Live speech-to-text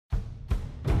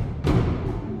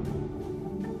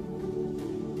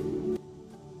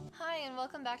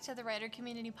welcome back to the Writer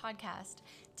Community Podcast.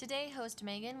 Today, host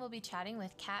Megan will be chatting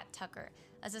with Kat Tucker.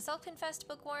 As a self-confessed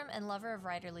bookworm and lover of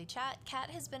writerly chat, Kat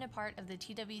has been a part of the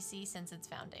TWC since its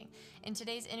founding. In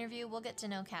today's interview, we'll get to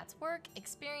know Kat's work,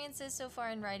 experiences so far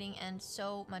in writing, and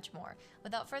so much more.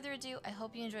 Without further ado, I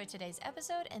hope you enjoyed today's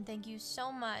episode, and thank you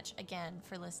so much again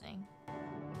for listening.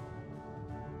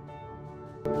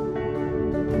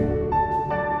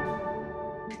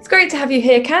 It's great to have you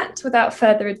here, Kat. Without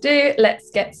further ado,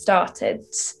 let's get started.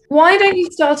 Why don't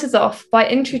you start us off by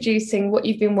introducing what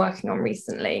you've been working on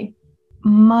recently?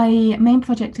 My main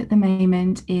project at the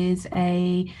moment is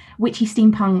a witchy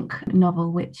steampunk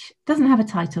novel, which doesn't have a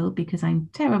title because I'm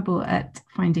terrible at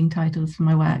finding titles for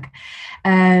my work.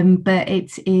 But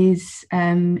it is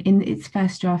in its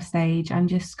first draft stage. I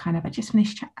just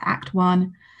finished Act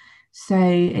 1. So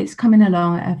it's coming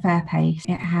along at a fair pace.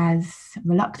 It has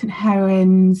reluctant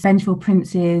heroines, vengeful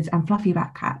princes, and fluffy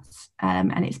black cats.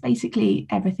 And it's basically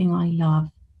everything I love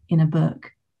in a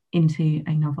book into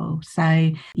a novel.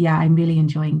 So yeah, I'm really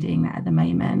enjoying doing that at the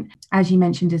moment. As you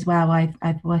mentioned as well, I've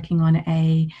working on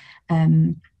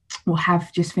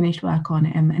have just finished work on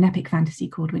an epic fantasy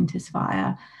called Winter's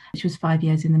Fire, which was 5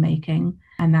 years in the making.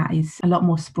 And that is a lot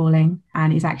more sprawling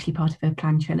and is actually part of a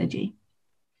planned trilogy.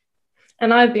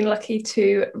 And I've been lucky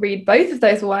to read both of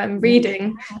those while I'm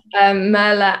reading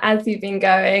Merla as you've been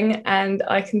going. And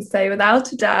I can say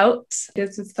without a doubt,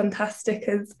 it's as fantastic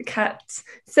as Kat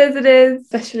says it is.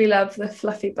 Especially love the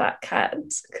fluffy black cat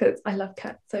because I love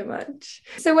cats so much.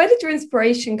 So where did your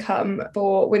inspiration come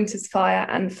for Winter's Fire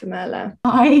and for Merla?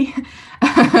 I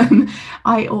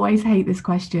always hate this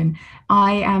question.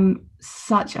 I am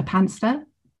such a pantser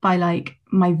by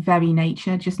my very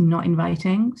nature, just not in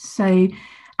writing. So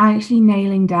actually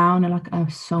nailing down a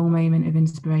soul moment of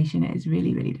inspiration is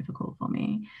really, really difficult for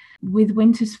me. With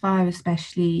Winter's Fire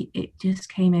especially, it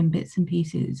just came in bits and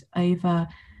pieces it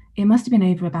must have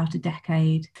been over about a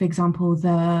decade. For example,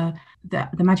 the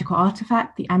magical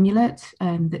artifact, the amulet,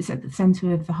 that's at the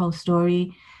center of the whole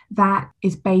story, that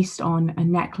is based on a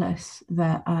necklace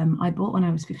that I bought when I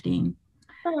was 15.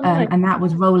 Oh, nice. And that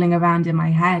was rolling around in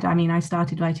my head. I mean, I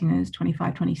started writing when I was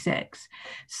 25, 26.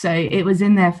 So it was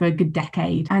in there for a good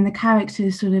decade. And the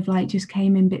characters sort of just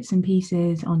came in bits and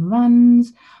pieces on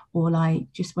runs or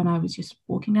just when I was just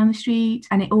walking down the street.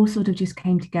 And it all sort of just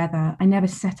came together. I never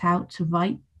set out to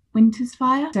write Winter's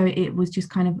Fire. So it was just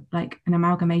kind of like an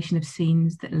amalgamation of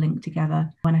scenes that linked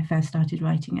together when I first started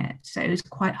writing it. So it was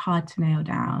quite hard to nail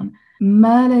down.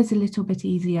 Merla's a little bit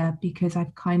easier because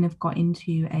I've kind of got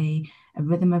into a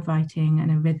rhythm of writing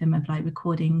and a rhythm of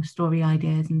recording story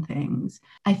ideas and things.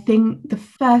 I think the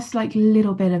first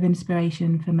little bit of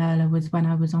inspiration for Merla was when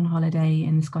I was on holiday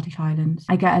in the Scottish Highlands.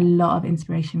 I get a lot of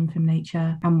inspiration from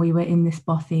nature, and we were in this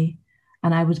bothy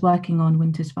and I was working on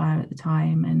Winter's Fire at the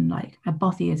time, and a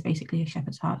bothy is basically a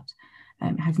shepherd's hut.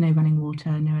 It has no running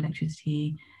water, no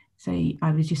electricity. So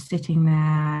I was just sitting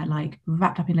there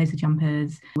wrapped up in loads of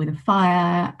jumpers with a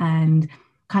fire and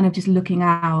kind of just looking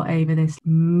out over this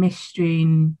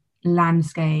mist-strewn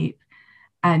landscape.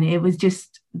 And it was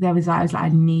just, I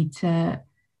need to,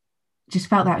 just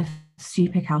felt that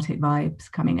super Celtic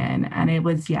vibes coming in. And it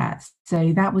was,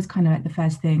 so that was kind of the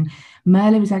first thing.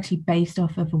 Merla was actually based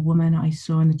off of a woman I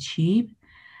saw on the tube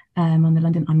on the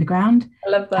London Underground. I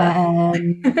love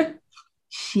that.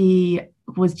 She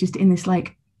was just in this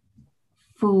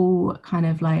full kind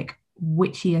of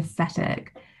witchy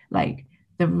aesthetic,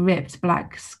 the ripped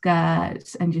black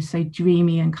skirts and just so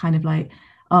dreamy and kind of it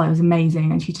was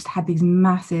amazing. And she just had these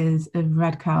masses of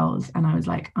red curls, and I was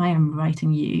like, I am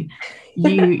writing you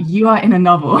are in a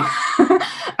novel.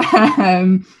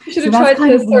 You should have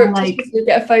tried to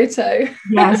get a photo.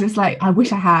 Yeah, it's just I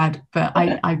wish I had, but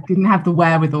I didn't have the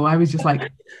wherewithal. I was just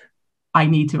I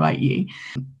need to write you.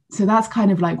 So that's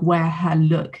kind of where her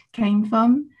look came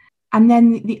from. And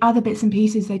then the other bits and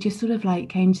pieces, they just sort of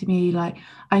came to me.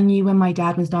 I knew when my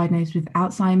dad was diagnosed with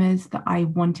Alzheimer's that I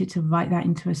wanted to write that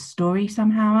into a story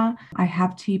somehow. I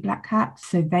have 2 black cats,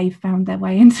 so they found their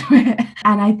way into it.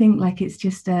 And I think it's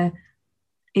just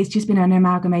been an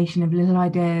amalgamation of little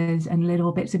ideas and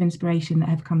little bits of inspiration that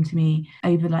have come to me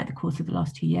over the course of the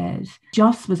last 2 years.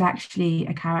 Joss was actually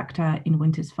a character in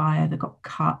Winter's Fire that got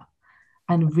cut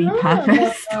and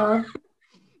repurposed. Oh.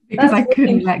 Because I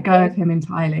couldn't let go of him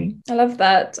entirely. I love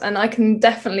that. And I can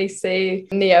definitely see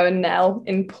Neo and Nell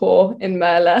in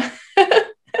Merla.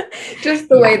 Just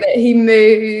the way that he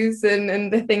moves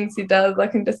and the things he does. I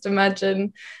can just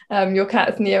imagine your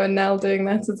cats Neo and Nell doing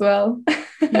that as well.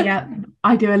 Yeah,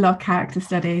 I do a lot of character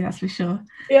study, that's for sure.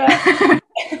 Yeah.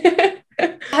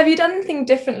 Have you done anything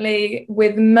differently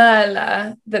with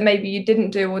Merla that maybe you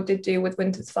didn't do or did do with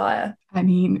Winter's Fire? I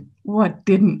mean, what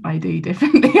didn't I do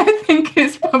differently? I think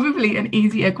is probably an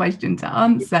easier question to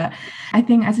answer. I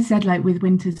think, as I said, like with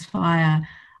Winter's Fire,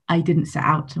 I didn't set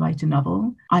out to write a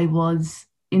novel. I was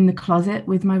in the closet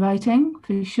with my writing,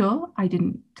 for sure. I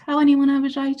didn't tell anyone I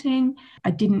was writing.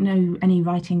 I didn't know any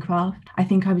writing craft. I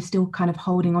think I was still kind of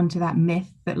holding on to that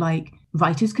myth that like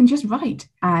writers can just write,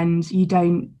 and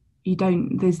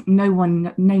there's no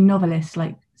novelist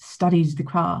like studies the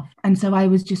craft. And so I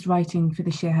was just writing for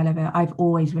the sheer hell of it. I've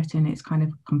always written, it's kind of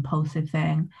a compulsive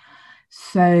thing.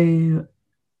 So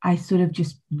I sort of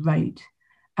just wrote.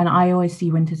 And I always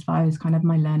see Winter's Fire as kind of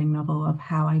my learning novel of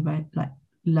how I wrote, like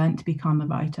learned to become a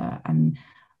writer. And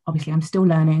obviously I'm still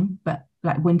learning, but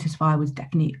like Winter's Fire was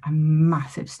definitely a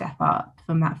massive step up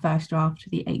from that first draft to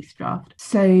the 8th draft.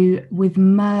 So with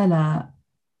Merla,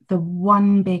 the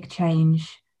one big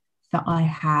change that I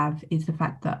have is the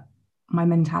fact that my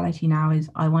mentality now is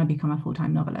I want to become a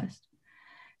full-time novelist.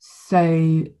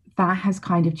 So that has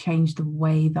kind of changed the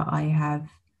way that I have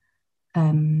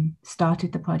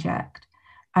started the project.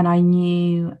 And I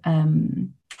knew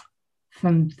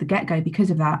from the get-go,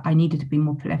 because of that, I needed to be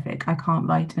more prolific. I can't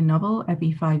write a novel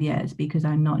every 5 years because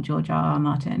I'm not George R.R.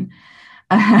 Martin.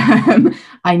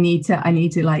 I need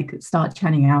to like start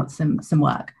churning out some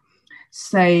work.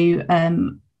 So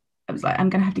I was like, I'm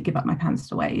going to have to give up my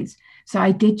pantser ways. So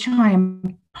I did try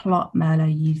and plot Merla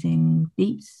using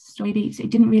story beats. It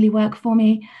didn't really work for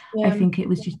me. Yeah. I think it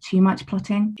was just too much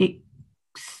plotting. It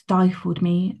stifled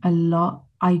me a lot.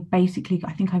 I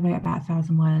think I wrote about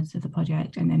 1,000 words of the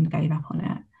project and then gave up on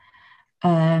it.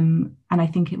 And I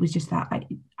think it was just that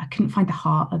I couldn't find the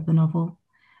heart of the novel.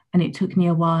 And it took me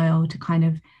a while to kind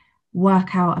of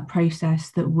work out a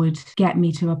process that would get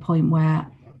me to a point where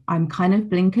I'm kind of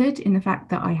blinkered in the fact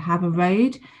that I have a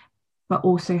road, but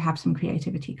also have some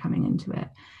creativity coming into it.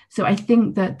 So I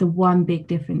think that the one big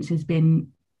difference has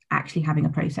been actually having a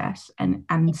process and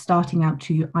starting out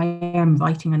to, I am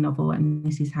writing a novel and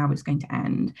this is how it's going to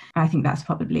end. And I think that's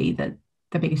probably the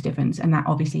biggest difference. And that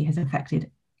obviously has affected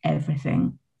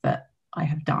everything that I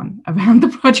have done around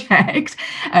the project.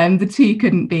 The two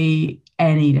couldn't be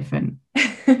any different.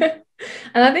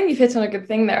 And I think you've hit on a good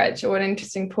thing there, actually, an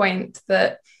interesting point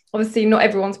that obviously not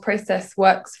everyone's process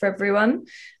works for everyone.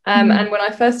 And when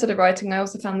I first started writing, I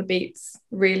also found the beats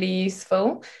really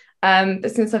useful. But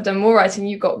since I've done more writing,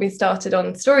 you got me started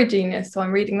on Story Genius. So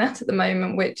I'm reading that at the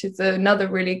moment, which is another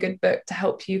really good book to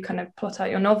help you kind of plot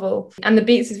out your novel. And the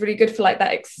beats is really good for like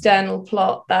that external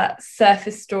plot, that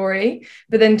surface story,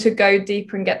 but then to go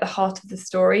deeper and get the heart of the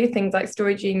story, things like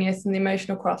Story Genius and the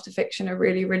emotional craft of fiction are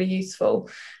really, really useful.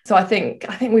 So I think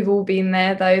we've all been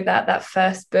there though, that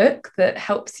first book that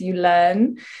helps you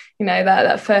learn, you know,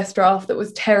 that first draft that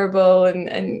was terrible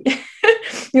and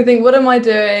you think, what am I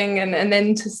doing? And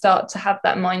then to start to have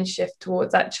that mind shift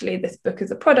towards actually this book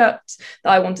as a product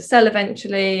that I want to sell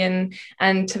eventually,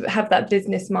 and to have that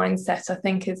business mindset, I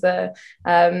think is a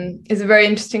very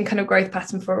interesting kind of growth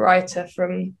pattern for a writer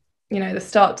from, you know, the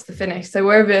start to the finish. So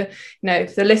wherever, you know,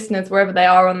 for the listeners, wherever they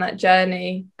are on that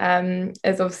journey,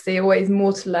 there's obviously always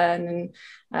more to learn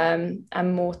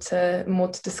and more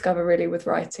to discover really with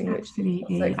writing.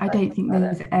 Absolutely. I don't think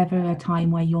there's ever a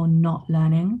time where you're not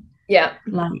learning. Yeah.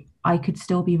 Like I could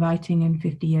still be writing in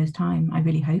 50 years time. I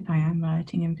really hope I am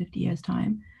writing in 50 years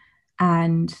time,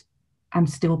 and I'm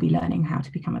still be learning how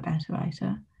to become a better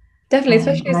writer. Definitely,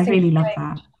 especially and I really love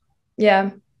that. Yeah,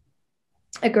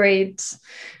 agreed.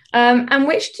 And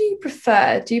which do you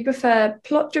prefer? Do you prefer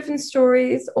plot-driven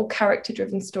stories or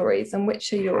character-driven stories? And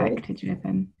which are yours?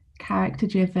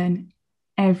 Character-driven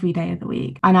every day of the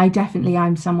week. And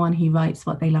I'm someone who writes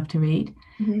what they love to read.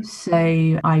 Mm-hmm.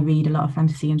 So I read a lot of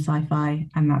fantasy and sci-fi,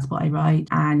 and that's what I write.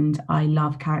 And I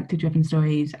love character-driven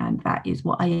stories, and that is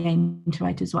what I aim to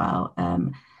write as well.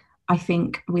 I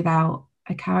think without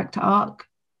a character arc,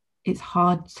 it's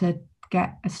hard to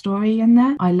get a story in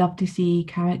there. I love to see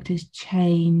characters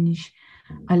change.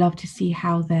 I love to see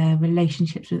how their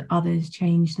relationships with others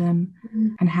change them,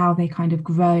 and how they kind of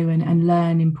grow and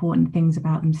learn important things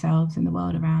about themselves and the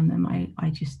world around them. I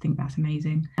just think that's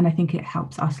amazing. And I think it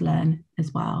helps us learn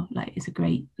as well. Like it's a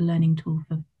great learning tool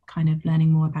for kind of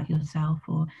learning more about yourself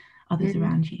or others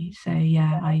around you. So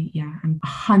I'm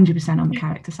 100% on the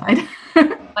character side.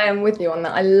 I am with you on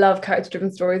that. I love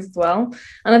character-driven stories as well,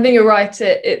 and I think you're right.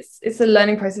 It's a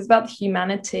learning process about the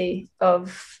humanity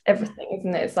of everything,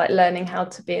 isn't it? It's like learning how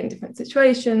to be in different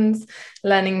situations,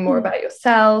 learning more about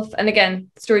yourself. And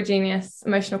again, Story Genius,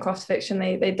 emotional craft fiction,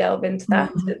 they delve into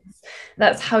that.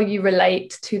 That's how you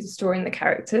relate to the story and the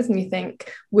characters, and you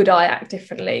think, would I act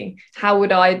differently? What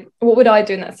would I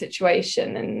do in that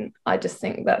situation? And I just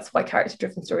think that's why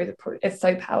character-driven stories are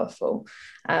so powerful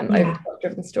over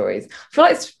plot-driven stories. I feel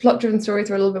like plot-driven stories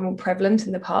were a little bit more prevalent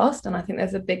in the past, and I think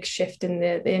there's a big shift in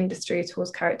the industry towards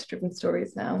character-driven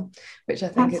stories now, which I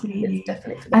think is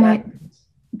definitely for the best.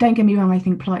 Don't get me wrong, I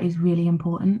think plot is really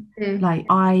important. Like,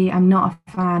 I am not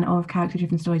a fan of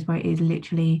character-driven stories where it is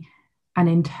literally an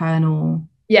internal.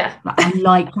 Like, I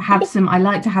like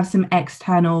to have some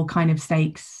external kind of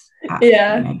stakes at,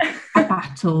 a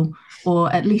battle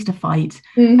or at least a fight.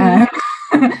 But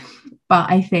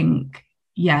I think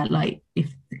like, if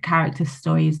the character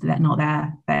stories that are not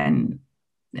there, then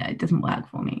it doesn't work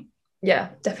for me. Yeah,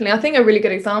 definitely. I think a really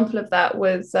good example of that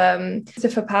was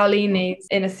Christopher Paolini's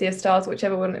In a Sea of Stars,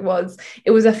 whichever one it was.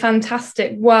 It was a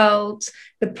fantastic world.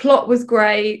 The plot was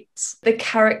great. The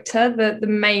character, the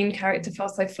main character, fell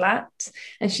so flat,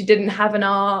 and she didn't have an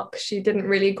arc. She didn't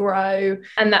really grow.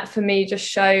 And that for me just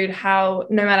showed how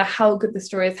no matter how good the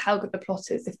story is, how good the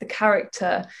plot is, if the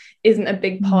character isn't a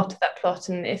big part of that plot,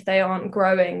 and if they aren't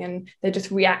growing and they're just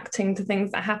reacting to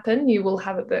things that happen, you will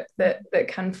have a book that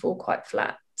can fall quite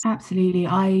flat. Absolutely.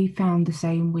 I found the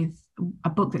same with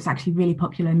a book that's actually really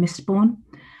popular, Mistborn,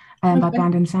 by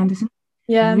Brandon Sanderson.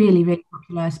 Really, really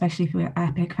popular, especially for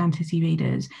epic fantasy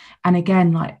readers. And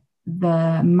again, like,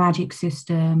 the magic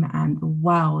system and the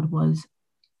world was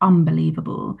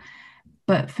unbelievable.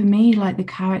 But for me, like, the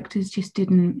characters just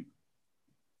didn't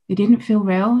feel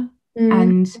real.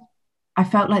 And I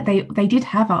felt like they did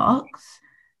have arcs,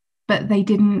 but they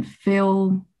didn't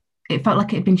feel, it felt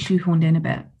like it had been shoehorned in a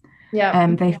bit.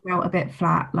 They felt a bit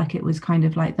flat, like it was kind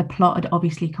of like the plot had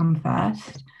obviously come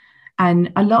first,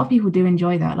 and a lot of people do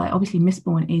enjoy that. Like, obviously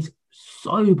Mistborn is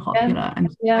so popular and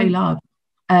so loved,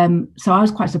 so I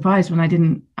was quite surprised when I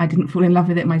didn't fall in love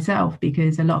with it myself,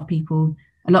 because a lot of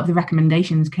the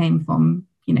recommendations came from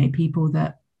people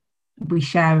that we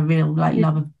share a real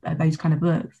love of those kind of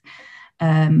books.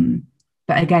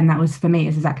 But again, that was, for me,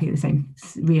 it's exactly the same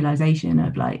realization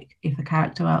of, like, if the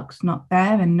character arc's not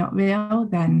there and not real,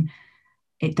 then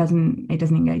it doesn't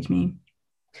engage me.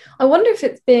 I wonder if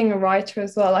it's being a writer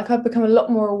as well. Like, I've become a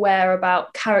lot more aware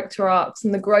about character arcs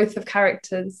and the growth of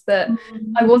characters that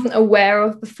I wasn't aware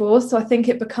of before. So I think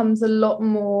it becomes a lot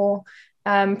more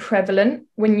prevalent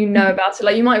when you know about it.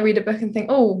 Like, you might read a book and think,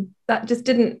 oh, that just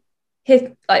didn't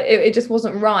hit, like, it just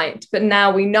wasn't right, but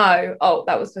now we know, oh,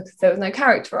 that was because there was no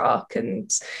character arc and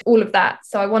all of that.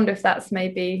 So I wonder if that's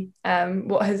maybe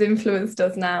what has influenced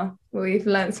us now. We've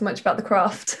learned so much about the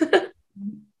craft.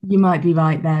 You might be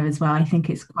right there as well. I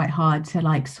think it's quite hard to,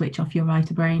 like, switch off your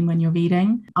writer brain when you're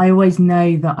reading. I always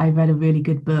know that I've read a really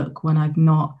good book when I've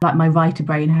not, like, my writer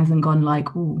brain hasn't gone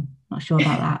like, oh, not sure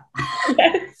about that.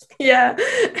 Yes, yeah.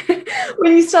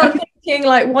 When you start thinking,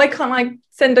 like, why can't I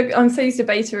I'm so used to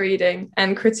beta reading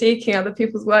and critiquing other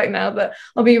people's work now that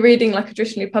I'll be reading, like, a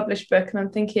traditionally published book, and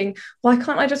I'm thinking, why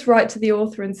can't I just write to the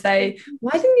author and say,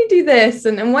 why didn't you do this,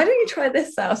 and why don't you try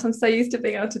this out? I'm so used to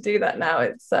being able to do that now.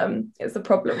 It's a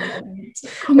problem.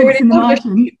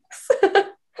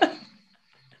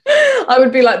 I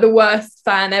would be like the worst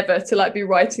fan ever to, like, be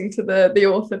writing to the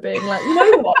author being like, you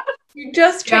know what, you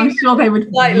just changed. I'm sure they would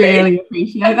really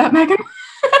appreciate that, Megan.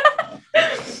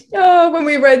 When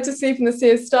we read To Sleep in the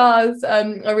Sea of Stars, I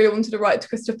really wanted to write to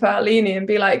Christopher Paolini and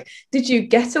be like, did you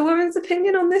get a woman's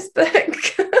opinion on this book?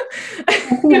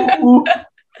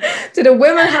 Did a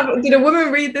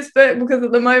woman read this book? Because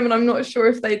at the moment I'm not sure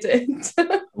if they did.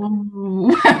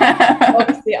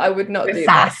 Obviously I would not do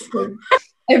that.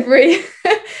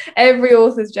 Every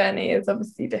author's journey is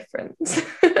obviously different.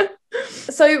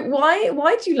 So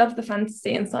why do you love the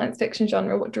fantasy and science fiction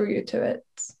genre? What drew you to it?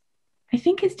 I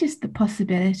think it's just the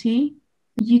possibility.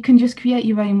 You can just create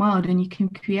your own world and you can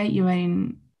create your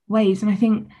own ways. And I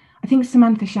think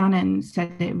Samantha Shannon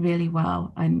said it really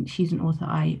well, and she's an author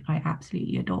I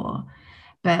absolutely adore.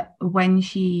 But when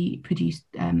she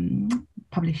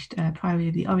published Priory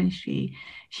of the Orange Tree,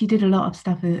 she did a lot of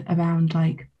stuff around,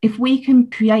 like, if we can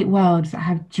create worlds that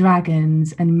have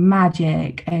dragons and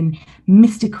magic and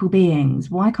mystical beings,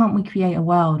 why can't we create a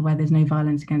world where there's no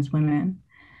violence against women?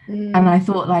 And I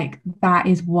thought, like, that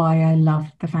is why I love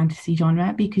the fantasy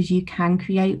genre, because you can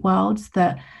create worlds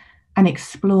and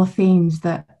explore themes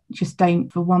that just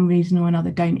don't, for one reason or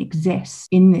another, don't exist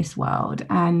in this world.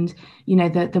 And you know,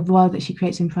 the world that she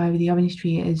creates in Priory of the Orange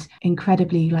Tree is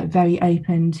incredibly like very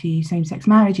open to same-sex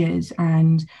marriages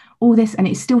and all this, and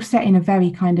it's still set in a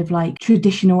very kind of like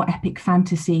traditional epic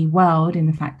fantasy world, in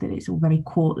the fact that it's all very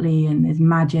courtly and there's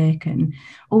magic and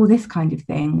all this kind of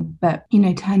thing, but you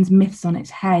know, turns myths on its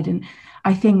head. And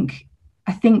I think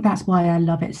that's why I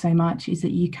love it so much, is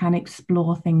that you can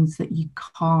explore things that you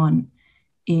can't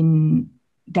in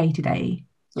day-to-day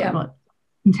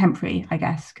contemporary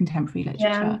literature.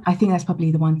 Yeah. I think that's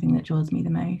probably the one thing that draws me the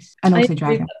most. And also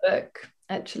Dragon. The book,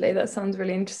 actually, that sounds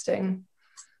really interesting.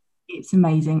 It's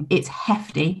amazing. It's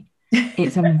hefty.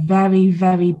 It's a very,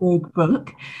 very big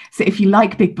book. So if you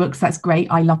like big books, that's great.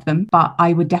 I love them, but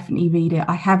I would definitely read it.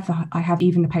 I have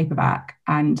even the paperback,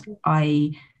 and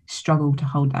I struggle to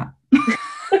hold that.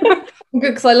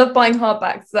 Good, because I love buying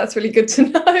hardbacks. So that's really good to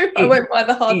know. I won't buy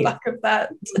the hardback of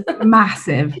that.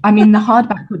 Massive. I mean, the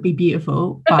hardback would be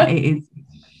beautiful, but it is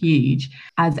huge,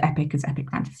 as epic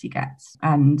fantasy gets,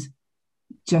 and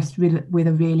just with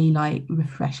a really like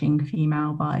refreshing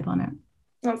female vibe on it.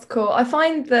 That's cool. I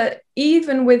find that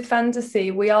even with fantasy,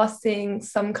 we are seeing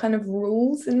some kind of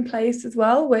rules in place as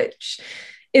well, which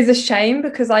is a shame,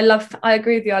 because I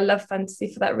agree with you, I love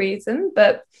fantasy for that reason,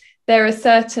 but there are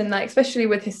certain, like, especially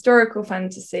with historical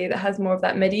fantasy that has more of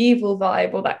that medieval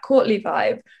vibe or that courtly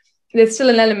vibe, there's still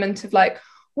an element of like,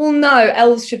 well, no,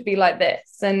 elves should be like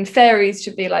this and fairies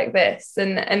should be like this,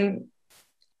 and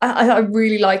I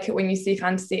really like it when you see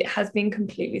fantasy, it has been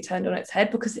completely turned on its head,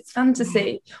 because it's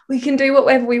fantasy. We can do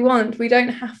whatever we want. We don't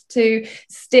have to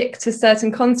stick to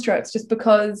certain constructs just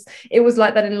because it was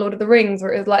like that in Lord of the Rings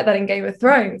or it was like that in Game of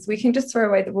Thrones. We can just throw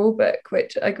away the rule book,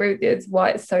 which I agree with you is why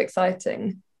it's so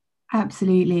exciting.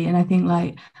 Absolutely. And I think,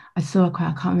 like, I saw a quote,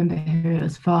 I can't remember who it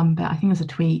was from, but I think it was a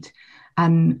tweet,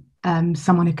 and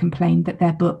someone had complained that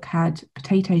their book had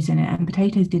potatoes in it, and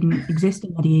potatoes didn't exist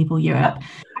in medieval Europe.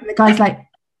 And the guy's like,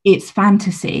 it's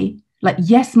fantasy. Like,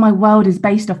 yes, my world is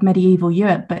based off medieval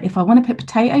Europe, but if I want to put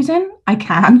potatoes in, I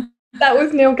can. That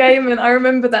was Neil Gaiman. I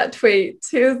remember that tweet.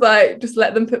 He was like, just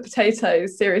let them put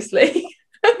potatoes, seriously.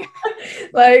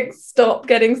 Like, stop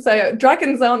getting so...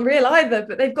 Dragons aren't real either,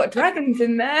 but they've got dragons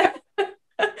in there.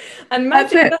 And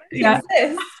magic doesn't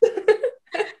exist.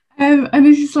 And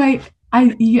it's just like,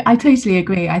 I totally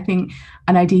agree. I think,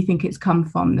 and I do think it's come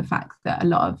from the fact that a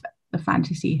lot of the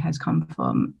fantasy has come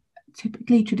from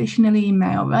typically traditionally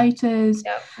male writers,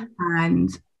 and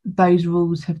those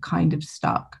rules have kind of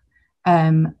stuck.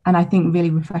 And I think really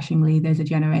refreshingly, there's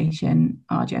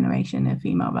our generation of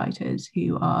female writers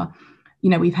who are, you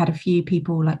know, we've had a few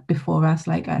people like before us,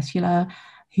 like Ursula,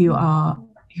 who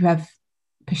have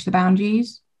pushed the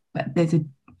boundaries, but there's a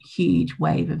huge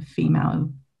wave of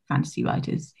female fantasy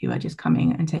writers who are just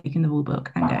coming and taking the rule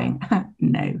book and going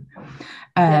no,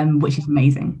 which is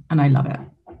amazing, and I love it.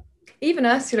 Even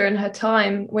Ursula in her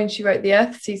time, when she wrote the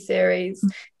Earthsea series,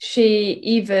 she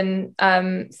even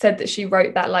said that she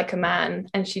wrote that like a man,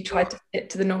 and she tried to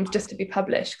fit to the norms just to be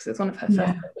published, because it was one of her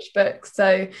first published books.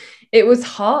 So it was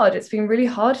hard. It's been really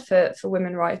hard for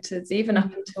women writers, even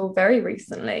up until very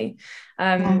recently,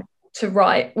 to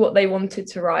write what they wanted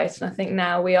to write. And I think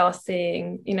now we are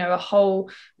seeing, you know, a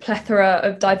whole plethora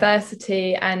of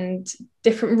diversity and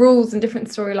different rules and different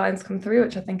storylines come through,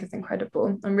 which I think is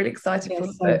incredible. I'm really excited for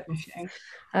the book.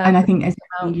 And I think, as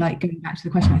like going back to the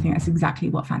question, I think that's exactly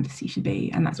what fantasy should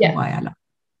be, and that's why I love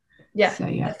it.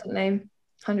 Definitely,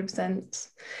 100%.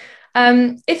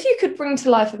 If you could bring to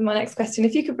life, my next question,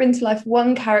 if you could bring to life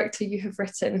one character you have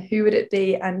written, who would it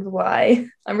be and why?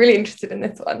 I'm really interested in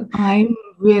this one. I'm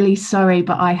really sorry,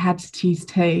 but I had to choose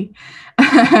two.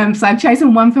 So I've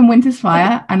chosen one from Winter's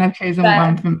Fire, and I've chosen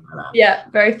one from Bella. Yeah,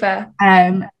 very fair.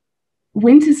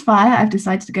 Winter's Fire, I've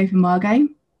decided to go for Margot.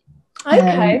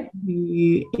 Okay.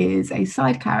 Who is a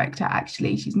side character,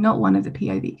 actually. She's not one of the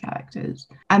POV characters.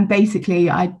 And basically,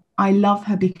 I love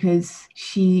her because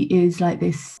she is like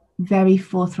this very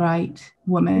forthright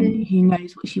woman who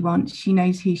knows what she wants. She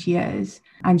knows who she is,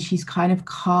 and she's kind of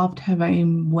carved her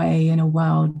own way in a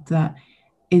world that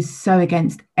is so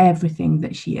against everything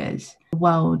that she is. The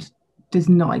world does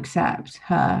not accept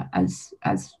her as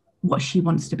what she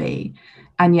wants to be,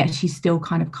 and yet she's still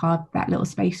kind of carved that little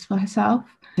space for herself.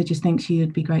 I just think she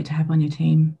would be great to have on your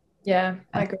team. Yeah,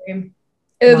 I agree.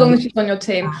 As long as she's on your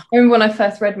team. I remember when I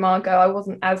first read Margot, I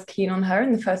wasn't as keen on her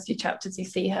in the first few chapters. You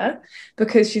see her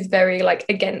because she's very like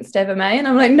against Eva May, and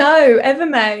I'm like, no, Eva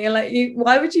May, and like,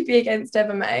 why would you be against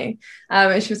Eva May?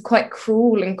 And she was quite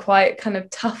cruel and quite kind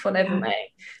of tough on Eva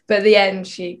May, but at the end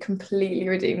she completely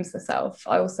redeems herself.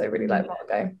 I also really like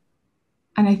Margot,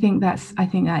 and I think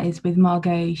that is with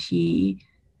Margot. She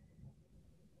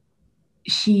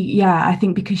I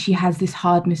think because she has this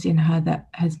hardness in her that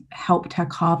has helped her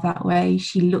carve that way.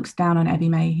 She looks down on Evie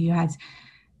May,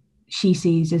 she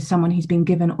sees as someone who's been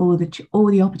given all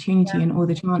the opportunity and all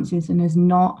the chances and has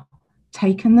not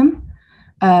taken them,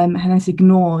 and has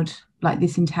ignored like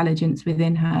this intelligence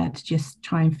within her to just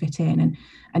try and fit in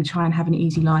and try and have an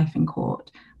easy life in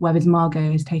court, whereas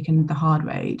Margot has taken the hard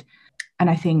road. And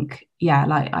I think,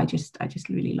 I just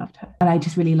really loved her. And I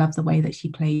just really love the way that she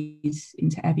plays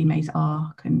into Evie May's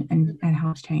arc and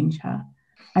helps change her.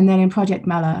 And then in Project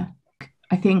Mella,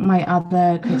 I think my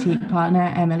other critique partner,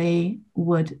 Emily,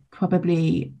 would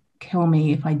probably kill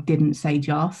me if I didn't say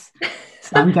Joss.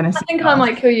 So I'm going to say I think Joss. I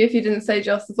might kill you if you didn't say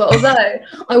Joss as well. Although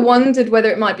I wondered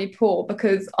whether it might be Paul,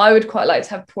 because I would quite like to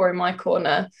have Paul in my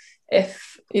corner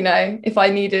if I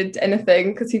needed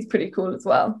anything, because he's pretty cool as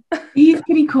well. He's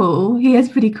pretty cool. He is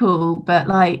pretty cool, but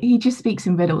like he just speaks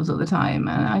in riddles all the time.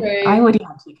 And I already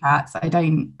have 2 cats. I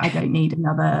don't need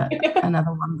another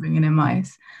one bringing in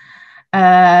mice.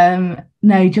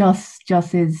 No, Joss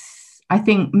is, I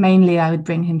think mainly I would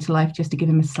bring him to life just to give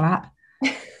him a slap.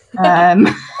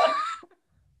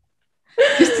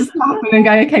 Just to slap him and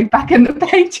go, okay, back in the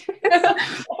pages.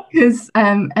 Because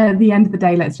at the end of the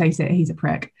day, let's face it, he's a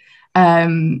prick.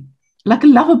 Like a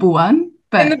lovable one,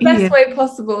 but in the best way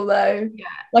possible, though. Yeah.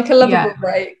 Like a lovable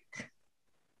break.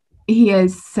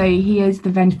 He's the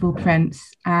vengeful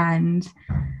prince, and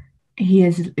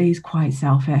he's quite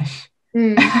selfish.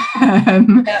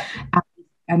 And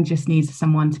just needs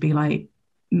someone to be like,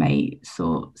 mate,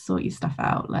 sort your stuff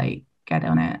out, like get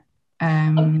on it.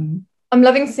 I'm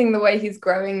loving seeing the way he's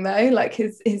growing, though, like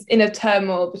his inner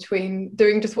turmoil between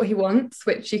doing just what he wants,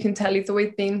 which you can tell he's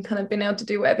always been able to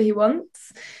do whatever he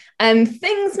wants, and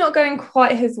things not going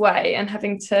quite his way and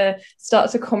having to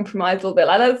start to compromise a little bit.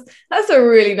 Like that's a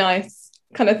really nice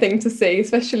kind of thing to see,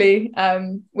 especially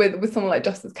with someone like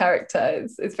Joss's character.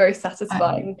 It's very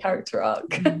satisfying character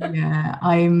arc. Yeah,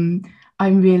 I'm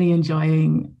really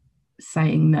enjoying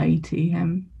saying no to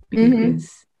him,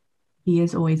 because he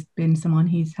has always been someone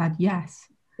who's had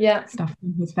stuff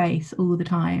in his face all the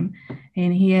time,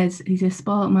 and he's a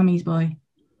spoiled mummy's boy.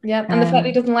 Yeah, and the fact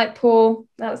he doesn't like Paul,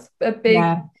 that's a big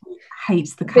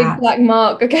hates the cat. Big black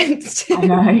mark against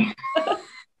him. I know.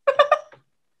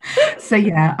 So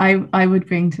I would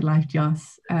bring to life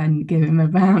Joss and give him a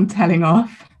round telling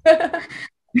off.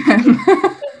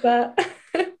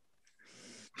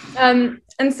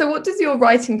 And so what does your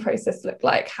writing process look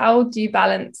like? How do you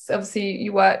balance, obviously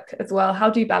you work as well, how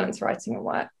do you balance writing and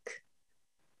work?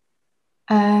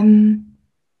 I'm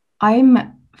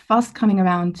fast coming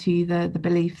around to the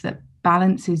belief that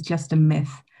balance is just a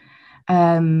myth.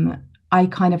 I'll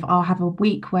have a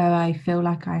week where I feel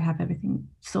like I have everything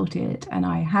sorted and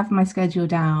I have my schedule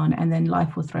down, and then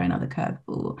life will throw another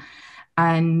curveball,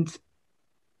 and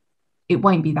it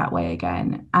won't be that way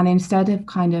again. And instead of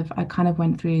I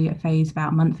went through a phase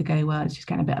about a month ago where I was just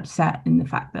getting a bit upset in the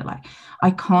fact that like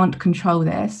I can't control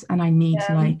this and I need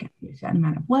to like get a certain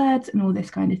amount of words and all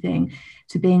this kind of thing,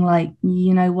 to being like,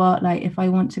 you know what, like if I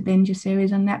want to binge a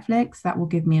series on Netflix, that will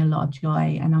give me a lot of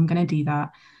joy and I'm going to do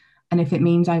that. And if it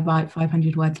means I write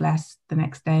 500 words less the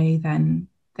next day, then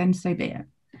so be it.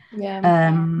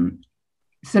 Yeah.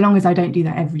 So long as I don't do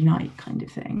that every night, kind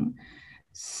of thing.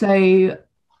 So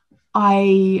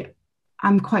I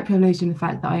am quite privileged in the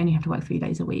fact that I only have to work 3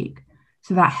 days a week.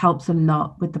 So that helps a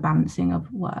lot with the balancing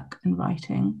of work and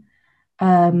writing.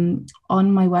 On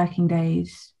my working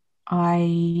days,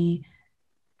 I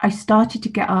started to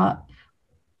get up.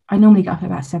 I normally get up at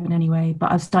about 7 anyway, but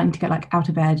I was starting to get like out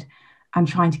of bed and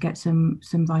trying to get some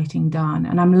writing done.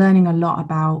 And I'm learning a lot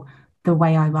about the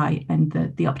way I write and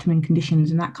the optimum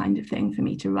conditions and that kind of thing for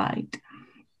me to write.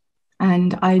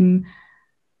 And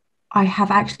I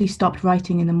have actually stopped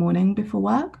writing in the morning before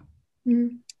work.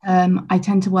 I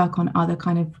tend to work on other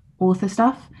kind of author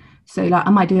stuff. So like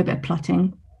I might do a bit of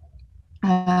plotting.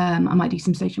 I might do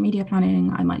some social media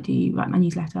planning. I might write my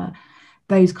newsletter,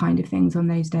 those kind of things on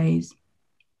those days.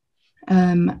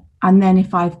 And then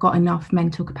if I've got enough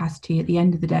mental capacity at the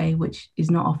end of the day, which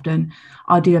is not often,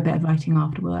 I'll do a bit of writing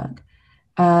after work.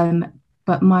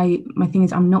 But my thing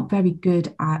is I'm not very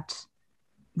good at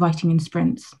writing in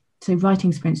sprints. So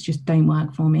writing sprints just don't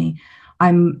work for me.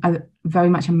 I'm very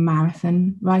much a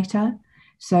marathon writer.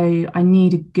 So I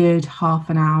need a good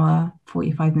half an hour,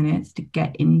 45 minutes to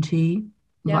get into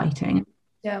writing.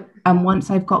 Yeah. And once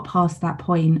I've got past that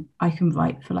point, I can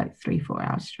write for like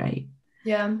 3-4 hours straight.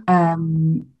 Yeah.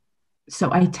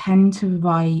 So I tend to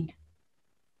write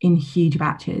in huge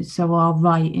batches. So I'll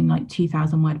write in like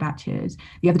 2,000 word batches.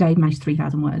 The other day I managed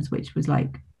 3,000 words, which was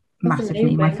like massive for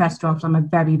me. My first draft, I'm a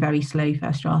very, very slow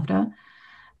first drafter.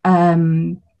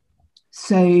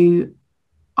 So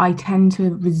I tend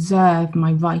to reserve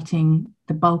my writing,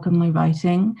 the bulk of my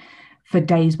writing, for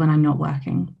days when I'm not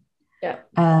working. Yeah.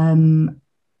 And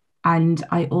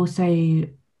I also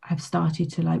have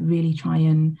started to like really try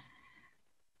and,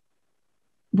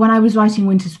 when I was writing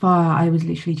Winter's Fire, I was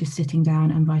literally just sitting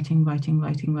down and writing,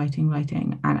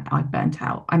 and I burnt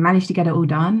out. I managed to get it all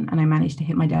done and I managed to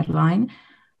hit my deadline,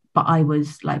 but I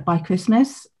was like, by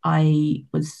Christmas, I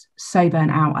was so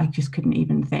burnt out, I just couldn't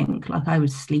even think. Like, I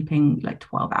was sleeping like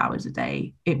 12 hours a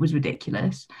day. It was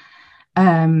ridiculous.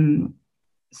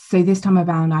 So this time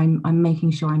around, I'm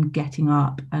making sure I'm getting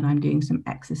up and I'm doing some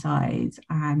exercise,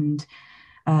 and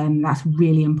that's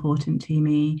really important to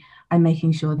me. I'm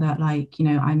making sure that, like, you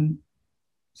know, I'm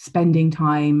spending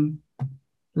time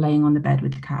laying on the bed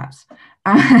with the cats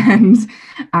and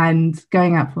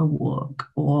going out for a walk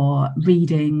or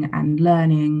reading and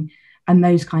learning and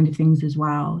those kind of things as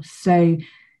well. So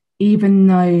even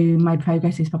though my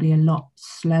progress is probably a lot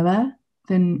slower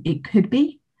than it could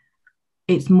be,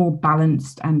 it's more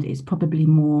balanced, and it's probably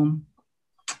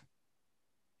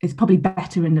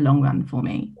better in the long run for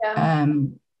me. Yeah.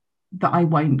 That I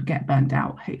won't get burnt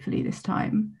out, hopefully, this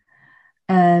time.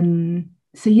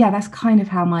 So yeah, that's kind of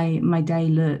how my day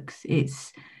looks.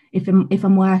 It's if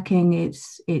I'm working,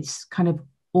 it's kind of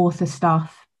author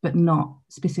stuff, but not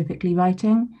specifically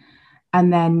writing.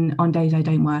 And then on days I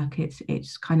don't work,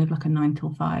 it's kind of like a 9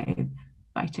 till 5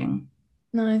 writing.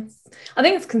 Nice. I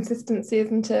think it's consistency,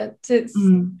 isn't it? It's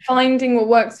finding what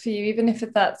works for you, even if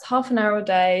that's half an hour a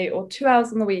day or 2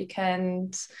 hours on the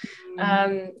weekend,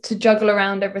 to juggle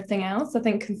around everything else. I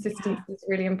think consistency is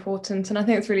really important. And I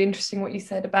think it's really interesting what you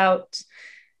said about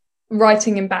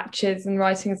writing in batches and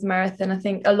writing as a marathon. I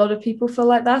think a lot of people feel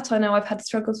like that. I know I've had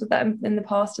struggles with that in the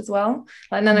past as well.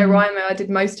 Like NaNoWriMo, I did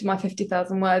most of my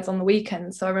 50,000 words on the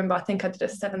weekend. So I remember, I think I did a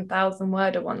 7,000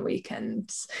 worder one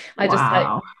weekend. I just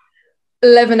like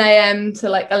 11 a.m. to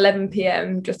like 11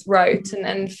 p.m. just wrote,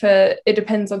 and for it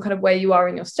depends on kind of where you are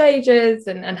in your stages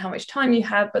and how much time you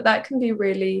have, but that can be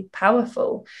really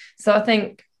powerful. So I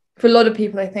think for a lot of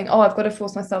people, they think, oh, I've got to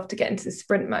force myself to get into the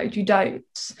sprint mode. You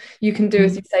don't. You can do,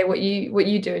 as you say, what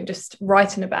you do, and just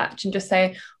write in a batch and just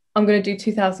say, I'm going to do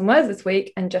 2,000 words this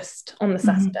week and just on the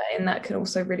Saturday, and that can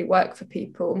also really work for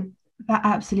people. That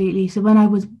absolutely. So when I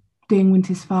was doing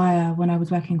Winter's Fire, when I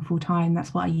was working full time,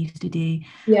 that's what I used to do.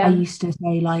 I used to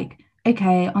say, like,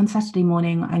 okay, on Saturday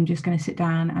morning, I'm just going to sit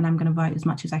down and I'm going to write as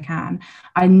much as I can.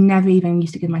 I never even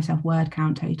used to give myself word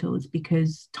count totals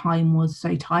because time was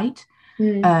so tight.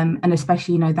 And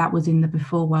especially, you know, that was in the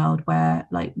before world where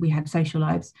like we had social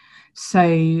lives. So,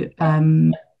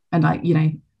 and like, you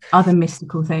know, other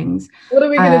mystical things. What are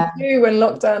we going to do when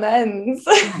lockdown ends?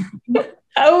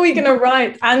 How are we going to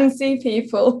write and see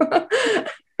people?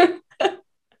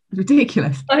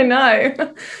 Ridiculous. I know.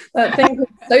 That thing called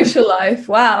social life.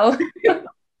 Wow.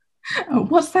 Oh,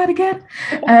 what's that again?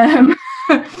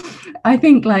 I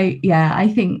think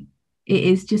I think it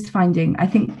is just finding, I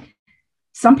think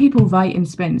some people write in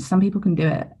sprints, some people can do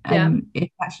it. And if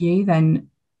that's you, then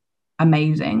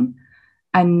amazing.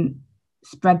 And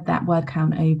spread that word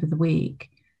count over the week.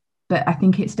 But I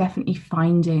think it's definitely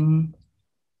finding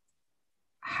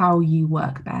how you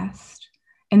work best.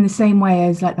 In the same way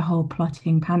as like the whole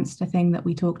plotting pantster thing that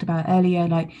we talked about earlier,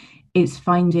 like it's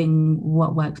finding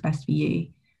what works best for you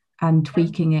and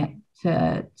tweaking it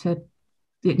to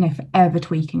you know, forever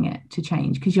tweaking it to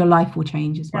change, because your life will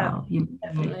change as well. You know,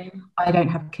 definitely. I don't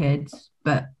have kids,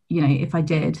 but you know, if I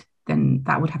did, then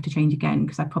that would have to change again,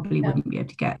 because I probably wouldn't be able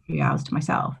to get 3 hours to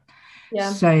myself.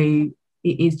 So it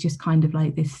is just kind of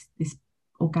like this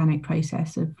organic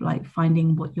process of like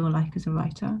finding what you're like as a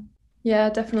writer.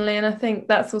 Yeah, definitely. And I think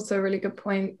that's also a really good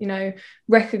point, you know,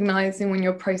 recognizing when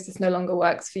your process no longer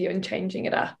works for you and changing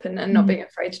it up, and not being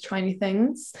afraid to try new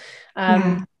things.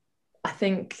 I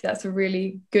think that's a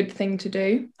really good thing to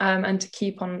do, and to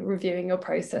keep on reviewing your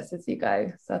process as you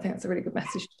go. So I think that's a really good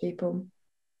message to people.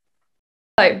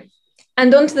 So,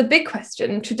 and on to the big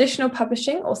question, traditional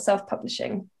publishing or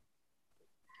self-publishing?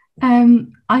 I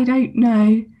don't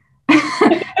know.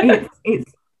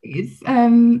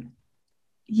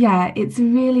 it's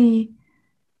a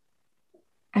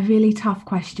really tough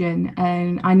question,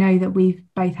 and I know that we've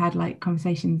both had like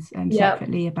conversations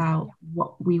separately about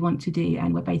what we want to do,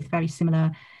 and we're both very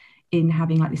similar in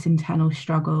having like this internal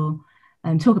struggle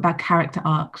and talk about character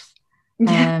arcs.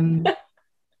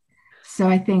 So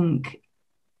I think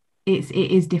it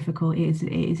is difficult. It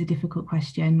is a difficult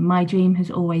question. My dream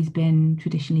has always been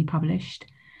traditionally published,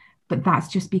 but that's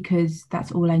just because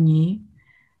that's all I knew.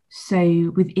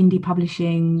 So with indie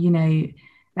publishing, you know,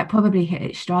 that probably hit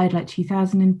its stride like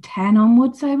 2010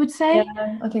 onwards, I would say.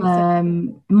 Yeah, I think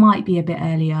so. Might be a bit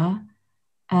earlier,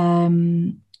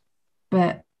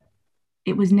 but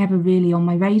it was never really on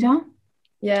my radar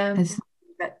as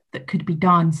something that could be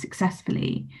done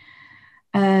successfully.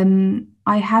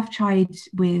 I have tried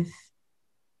with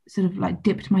sort of like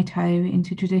dipped my toe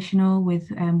into traditional with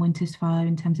Winter's Fire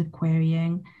in terms of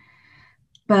querying,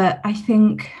 but I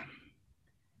think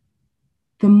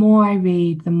the more I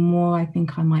read, the more I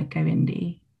think I might go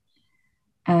indie.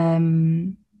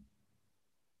 And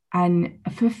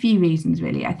for a few reasons,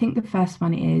 really. I think the first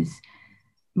one is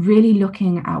really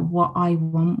looking at what I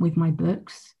want with my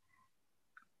books.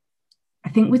 I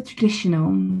think with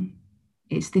traditional,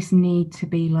 it's this need to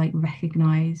be like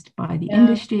recognized by the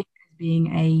industry as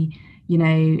being a, you know,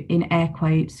 in air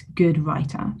quotes, good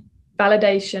writer.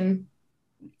 Validation,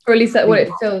 or at least that's what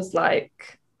it feels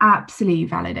like. Absolute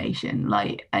validation.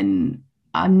 Like, and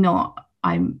I'm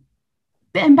a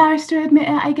bit embarrassed to admit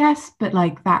it, I guess, but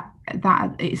like that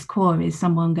at its core is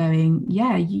someone going,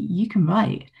 yeah, you can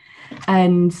write.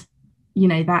 And, you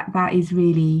know, that is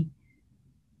really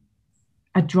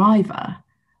a driver.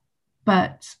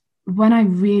 But when I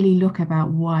really look about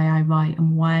why I write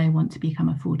and why I want to become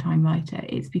a full-time writer,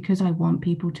 it's because I want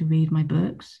people to read my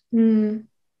books. And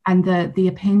the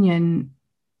opinion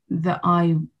that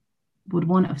I would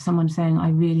want of someone saying, I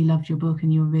really loved your book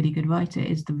and you're a really good writer,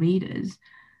 is the readers,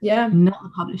 not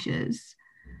the publishers.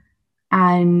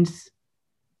 And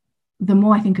the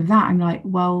more I think of that, I'm like,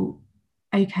 well,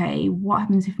 okay, what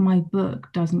happens if my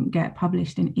book doesn't get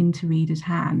published and into readers'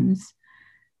 hands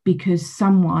because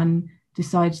someone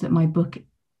decides that my book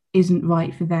isn't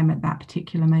right for them at that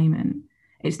particular moment?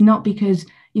 It's not because,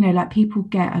 you know, like people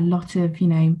get a lot of, you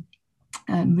know,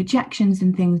 rejections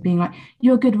and things being like,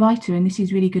 you're a good writer and this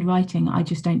is really good writing, I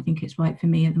just don't think it's right for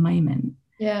me at the moment.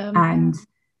 And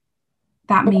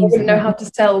that means I wouldn't know how to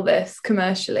sell this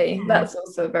commercially. That's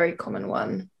also a very common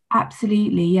one.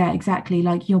 Absolutely, yeah, exactly.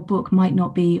 Like your book might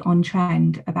not be on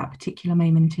trend at that particular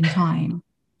moment in time.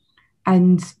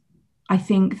 And I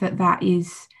think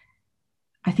that's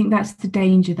the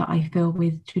danger that I feel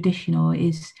with traditional,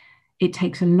 is it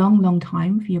takes a long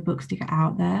time for your books to get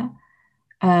out there.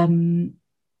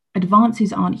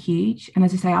 Advances aren't huge. And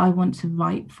as I say, I want to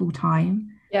write full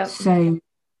time. So,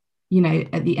 you know,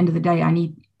 at the end of the day, I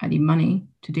need money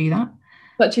to do that.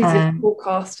 Much easier to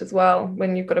forecast as well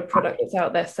when you've got a product that's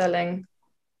out there selling.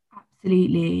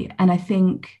 Absolutely. And I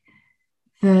think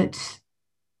that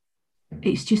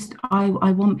it's just, I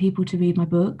want people to read my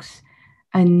books.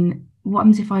 And what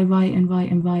happens if I write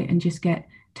and just get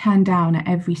turned down at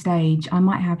every stage? I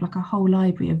might have like a whole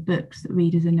library of books that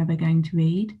readers are never going to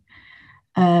read.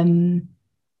 And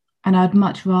I'd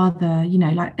much rather, you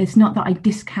know, like, it's not that I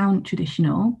discount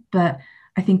traditional, but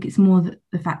I think it's more that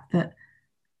the fact that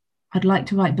I'd like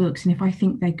to write books, and if I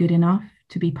think they're good enough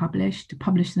to be published, to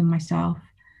publish them myself,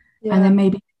 and then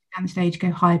maybe down the stage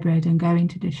go hybrid and go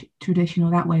into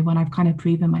traditional that way when I've kind of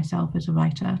proven myself as a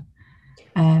writer,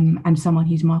 and someone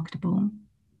who's marketable.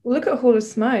 Look at Hall of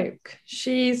Smoke.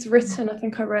 She's written, I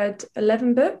think I read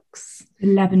 11 books.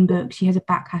 11 books. She has a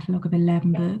back catalogue of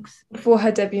 11 books. Before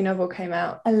her debut novel came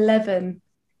out. 11.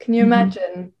 Can you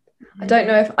imagine? I don't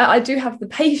know if I do have the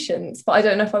patience, but I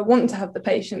don't know if I want to have the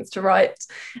patience to write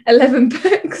 11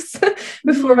 books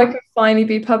before I can finally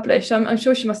be published. I'm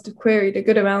sure she must have queried a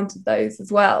good amount of those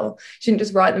as well. She didn't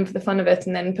just write them for the fun of it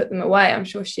and then put them away. I'm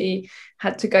sure she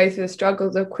had to go through the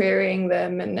struggles of querying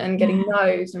them and getting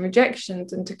no's and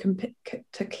rejections, and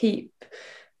to keep,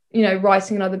 you know,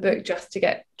 writing another book just to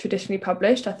get traditionally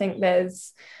published. I think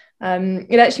there's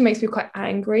it actually makes me quite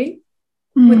angry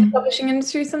with the publishing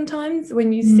industry sometimes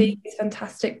when you see these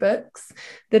fantastic books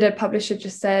that a publisher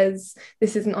just says,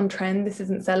 this isn't on trend, this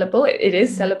isn't sellable. It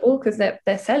is sellable because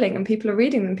they're selling and people are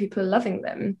reading them, people are loving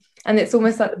them. And it's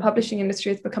almost like the publishing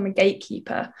industry has become a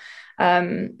gatekeeper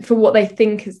for what they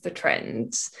think is the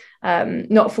trend,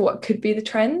 not for what could be the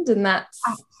trend. And that's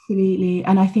absolutely,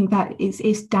 and I think that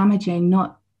it's damaging,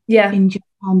 not in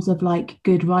terms of like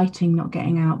good writing not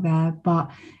getting out there,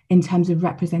 but in terms of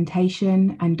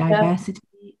representation and diversity.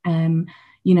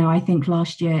 You know, I think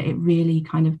last year it really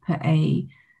kind of put a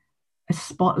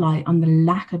spotlight on the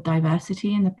lack of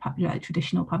diversity in the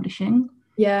traditional publishing.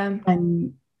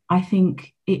 And I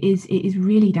think it is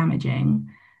really damaging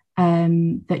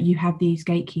that you have these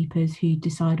gatekeepers who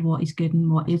decide what is good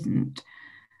and what isn't.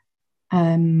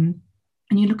 And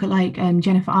you look at like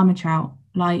Jennifer Armentrout,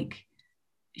 like,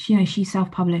 you know, she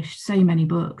self-published so many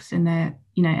books, and they're,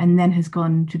 you know, and then has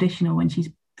gone traditional when she's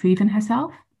proven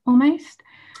herself almost.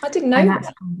 I didn't know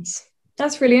that.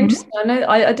 That's really interesting.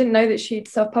 I didn't know that she'd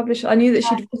self-published. I knew that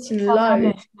she'd written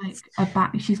loads.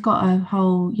 She's got a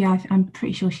whole, I'm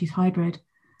pretty sure she's hybrid.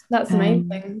 That's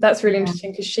amazing. That's really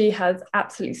interesting, because she has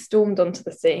absolutely stormed onto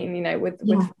the scene, with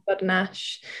Blood and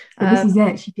Ash. But this is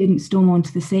it. She didn't storm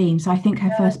onto the scene. So I think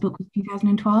her first book was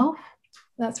 2012.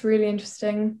 That's really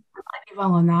interesting. I might be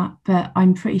wrong on that, but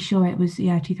I'm pretty sure it was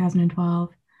 2012.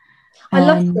 I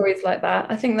love stories like that.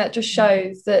 I think that just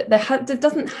shows that there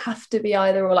doesn't have to be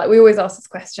either or. Like, we always ask this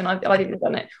question, I've even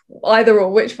done it, either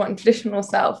or, which one, traditional or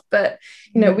self, but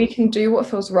we can do what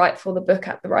feels right for the book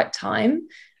at the right time.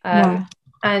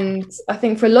 And I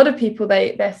think for a lot of people,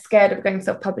 they're scared of going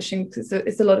self-publishing because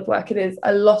it's a lot of work. It is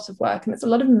a lot of work, and it's a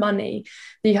lot of money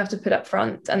that you have to put up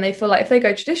front. And they feel like if they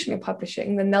go traditional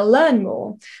publishing, then they'll learn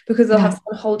more because they'll have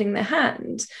someone holding their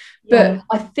hand. But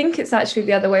I think it's actually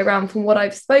the other way around. From what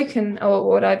I've spoken or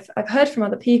what I've heard from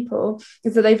other people,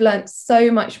 is that they've learned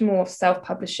so much more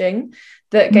self-publishing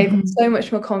that gave them so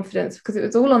much more confidence, because it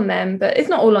was all on them, but it's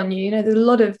not all on you. There's a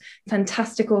lot of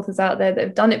fantastic authors out there that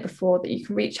have done it before that you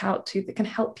can reach out to, that can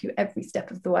help you every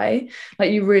step of the way.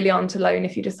 Like, you really aren't alone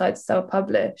if you decide to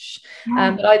self-publish.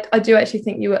 But I do actually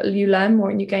think you learn more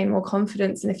and you gain more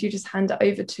confidence, and if you just hand it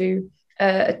over to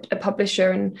a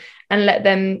publisher and let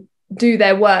them do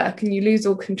their work, and you lose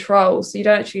all control, so you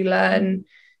don't actually learn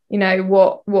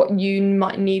what you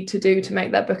might need to do to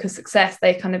make that book a success.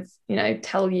 They kind of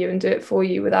tell you and do it for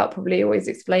you without probably always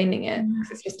explaining it,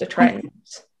 because it's just a trend.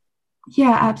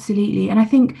 Absolutely. And I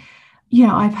think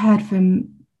I've heard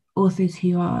from authors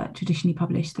who are traditionally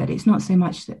published that it's not so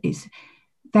much that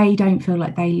they don't feel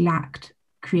like they lacked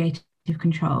creative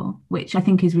control, which I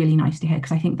think is really nice to hear,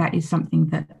 because I think that is something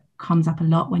that comes up a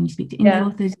lot when you speak to indie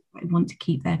authors who want to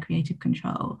keep their creative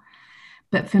control.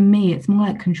 But for me, it's more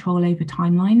like control over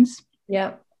timelines.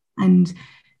 And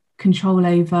control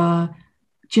over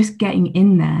just getting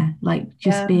in there, like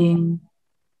just being,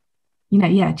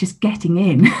 just getting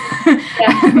in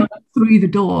through the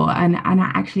door and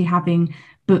actually having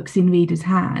books in readers'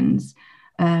 hands.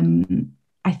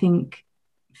 I think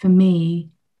for me,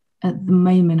 at the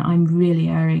moment, I'm really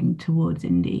erring towards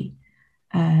indie.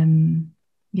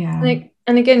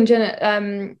 And again,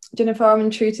 Jennifer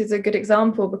Armentrout is a good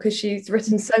example, because she's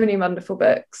written so many wonderful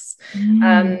books,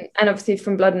 and obviously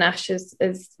From Blood and Ash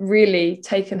has really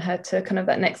taken her to kind of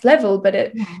that next level. But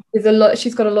it is a lot.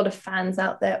 She's got a lot of fans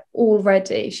out there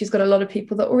already. She's got a lot of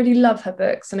people that already love her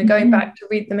books and are going back to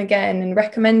read them again and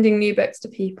recommending new books to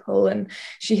people. And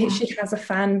she has a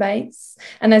fan base.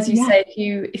 And as you say,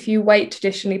 if you wait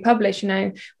traditionally publish,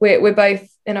 we're both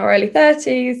in our early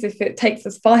 30s. If it takes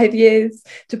us 5 years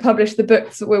to publish the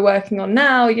books that we're working on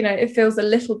now, it feels a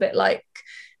little bit like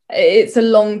it's a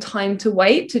long time to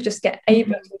wait to just get a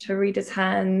book into a reader's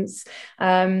hands.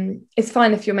 It's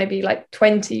fine if you're maybe like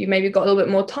 20, you maybe got a little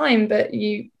bit more time, but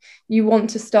you want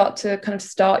to start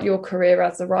your career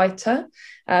as a writer,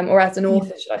 or as an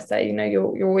author, should I say.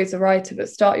 You're always a writer, but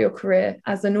start your career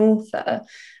as an author,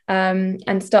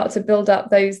 and start to build up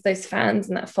those fans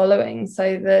and that following,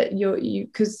 so that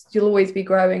because you'll always be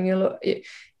growing.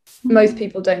 Most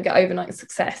people don't get overnight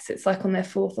success. It's like on their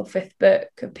 4th or 5th book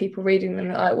of people reading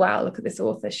them, like, wow, look at this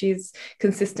author, she's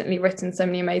consistently written so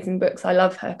many amazing books, I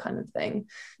love her, kind of thing.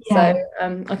 So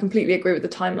I completely agree with the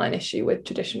timeline issue with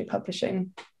traditionally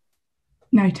publishing.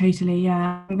 No, totally.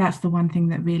 I think that's the one thing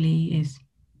that really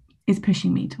is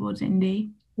pushing me towards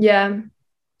indie.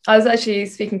 I was actually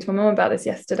speaking to my mum about this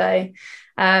yesterday,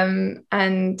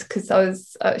 and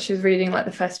because she was reading like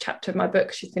the first chapter of my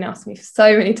book. She's been asking me for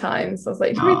so many times. I was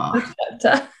like, read this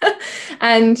chapter.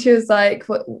 And she was like,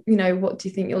 what do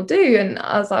you think you'll do? And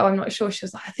I was like, I'm not sure. She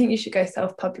was like, I think you should go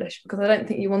self-publish, because I don't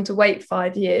think you want to wait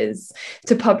 5 years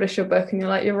to publish your book. And you're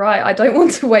like, you're right, I don't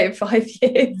want to wait 5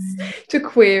 years to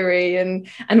query and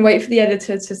wait for the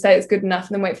editor to say it's good enough,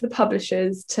 and then wait for the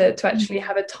publishers to actually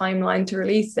have a timeline to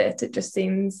release it. It just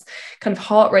seems kind of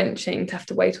heart-wrenching to have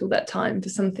to wait all that time for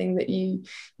something that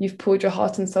you've poured your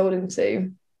heart and soul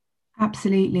into.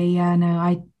 Absolutely.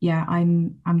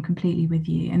 I'm completely with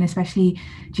you, and especially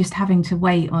just having to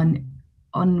wait on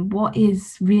what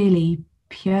is really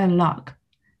pure luck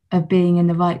of being in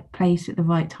the right place at the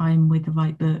right time with the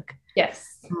right book.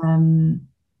 That's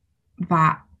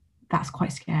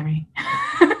quite scary.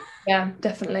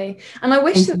 Definitely. And I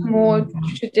wish that more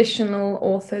traditional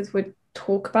authors would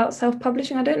talk about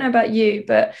self-publishing. I don't know about you,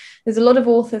 but there's a lot of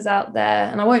authors out there,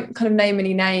 and I won't kind of name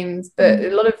any names, but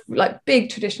a lot of like big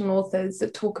traditional authors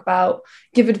that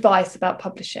give advice about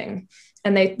publishing.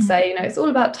 And they say, it's all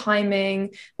about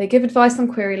timing. They give advice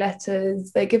on query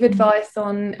letters. They give advice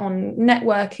on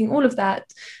networking, all of that.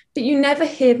 but you never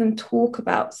hear them talk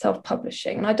about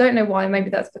self-publishing. And I don't know why. Maybe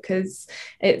that's because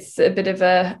it's a bit of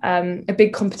a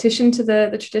big competition to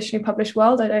the traditionally published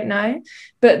world. I don't know.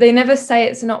 But they never say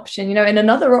it's an option, you know, and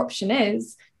another option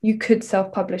is you could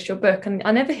self-publish your book. And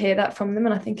I never hear that from them.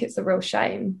 And I think it's a real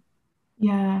shame.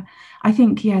 Yeah, I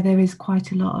think, there is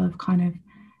quite a lot of kind of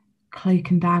cloak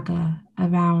and dagger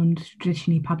around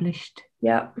traditionally published.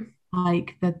 Yeah.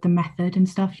 Like the method and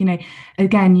stuff, you know,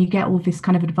 again, you get all this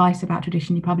kind of advice about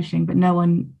traditionally publishing, but no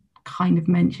one kind of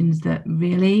mentions that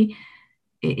really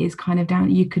it is kind of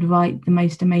down. You could write the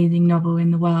most amazing novel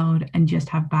in the world and just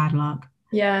have bad luck.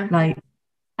 Yeah. Like,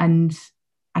 and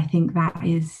I think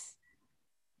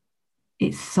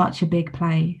it's such a big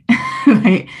play.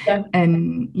 Like, yeah.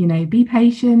 And, you know, be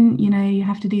patient, you know, you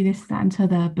have to do this, that and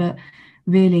t'other, but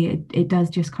really it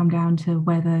does just come down to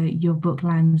whether your book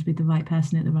lands with the right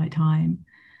person at the right time,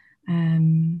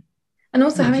 and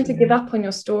also having to give up on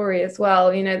your story as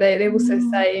well. You know, they also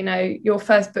say, you know, your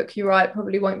first book you write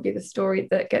probably won't be the story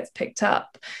that gets picked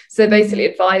up, so basically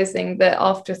advising that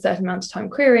after a certain amount of time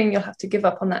querying, you'll have to give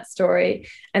up on that story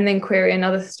and then query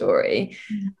another story.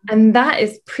 And that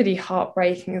is pretty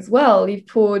heartbreaking as well. You've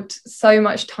poured so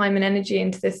much time and energy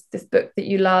into this book that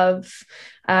you love,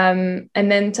 and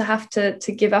then to have to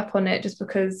give up on it just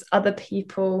because other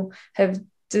people have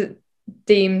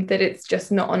deemed that it's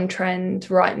just not on trend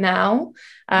right now,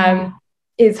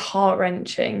 is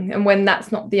heart-wrenching, and when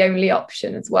that's not the only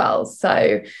option as well.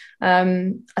 So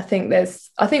I think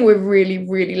we're really,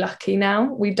 really lucky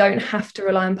now. We don't have to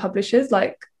rely on publishers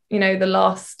like, you know, the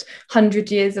last 100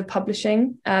 years of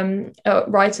publishing,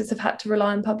 writers have had to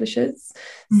rely on publishers.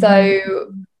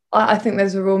 So I think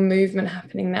there's a real movement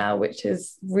happening now, which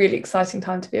is really exciting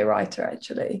time to be a writer,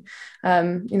 actually.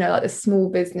 You know, like the small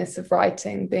business of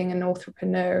writing, being an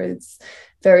entrepreneur is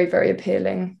very, very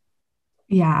appealing.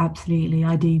 Yeah, absolutely.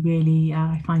 I do really,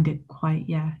 I find it quite,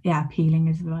 appealing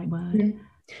is the right word.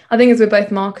 I think as we're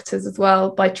both marketers as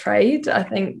well by trade, I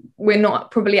think we're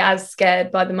not probably as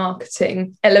scared by the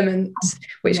marketing element,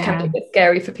 which can be a bit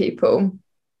scary for people.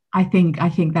 I think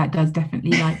that does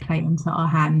definitely like play into our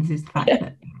hands, is the fact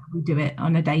that we do it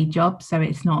on a day job, so it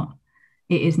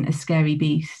isn't a scary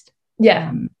beast.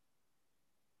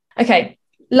 Okay,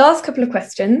 last couple of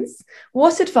questions.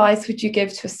 What advice would you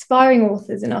give to aspiring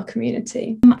authors in our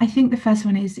community? I think the first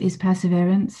one is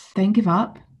perseverance. Don't give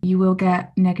up. You will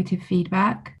get negative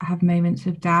feedback, have moments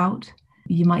of doubt.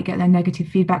 You might get that negative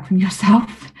feedback from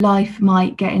yourself. Life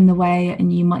might get in the way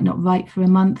and you might not write for a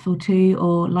month or two,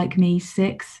 or like me,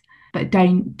 6. But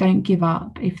don't give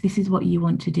up. If this is what you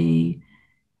want to do,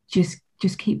 just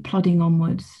keep plodding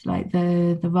onwards. Like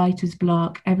the writer's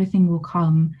block, everything will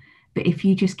come. But if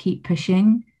you just keep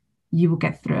pushing, you will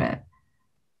get through it.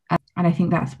 And I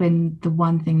think that's been the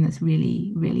one thing that's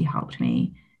really, really helped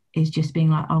me, is just being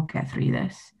like, I'll get through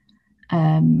this.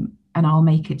 And I'll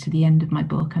make it to the end of my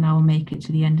book, and I'll make it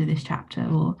to the end of this chapter,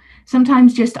 or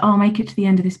sometimes just I'll make it to the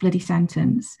end of this bloody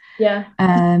sentence.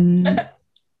 And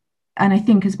I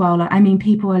think as well, like, I mean,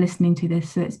 people are listening to this,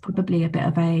 so it's probably a bit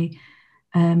of a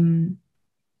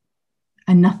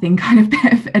nothing kind of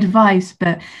bit of advice,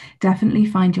 but definitely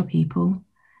find your people.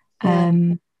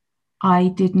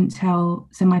 I didn't tell,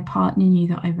 so my partner knew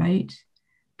that I wrote,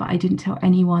 but I didn't tell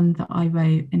anyone that I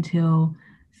wrote until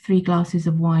 3 glasses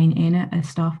of wine in at a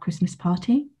staff Christmas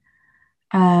party.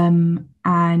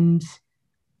 And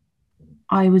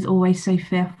I was always so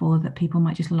fearful that people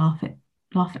might just laugh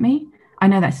at me. I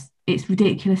know it's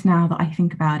ridiculous now that I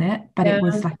think about it, but it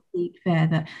was like a deep fear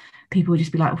that people would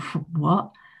just be like,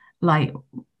 what? Like,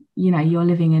 you know, you're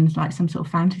living in like some sort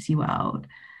of fantasy world.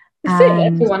 I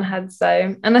think everyone had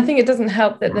so, and I think it doesn't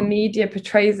help that the media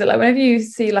portrays it like, whenever you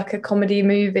see like a comedy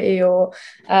movie or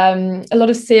a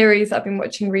lot of series that I've been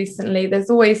watching recently,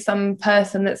 there's always some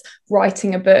person that's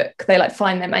writing a book. They like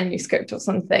find their manuscript or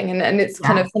something, and it's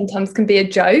kind of sometimes can be a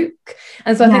joke.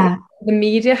 And so I think the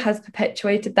media has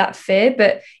perpetuated that fear,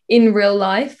 but in real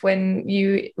life, when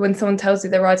someone tells you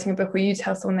they're writing a book, or you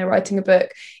tell someone they're writing a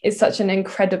book, it's such an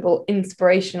incredible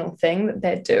inspirational thing that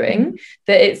they're doing,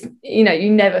 that it's, you know,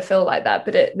 you never feel like that,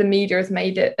 but the media has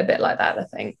made it a bit like that, I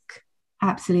think.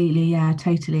 Absolutely, yeah,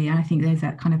 totally. And I think there's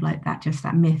that kind of like that, just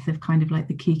that myth of kind of like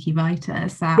the kooky writer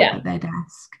sat at their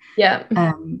desk.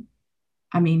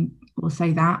 I mean, we'll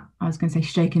say that. I was going to say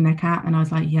stroking their cat, and I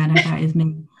was like, yeah, no, that is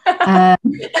me.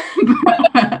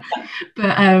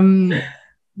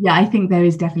 Yeah, I think there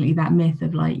is definitely that myth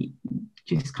of like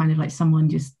just kind of like someone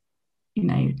just, you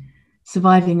know,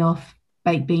 surviving off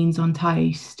baked beans on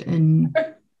toast and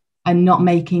not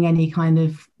making any kind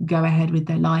of go ahead with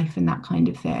their life and that kind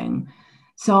of thing.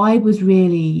 So I was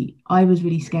really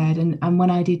scared, and when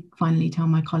I did finally tell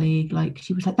my colleague, like,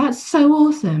 she was like, "That's so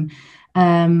awesome,"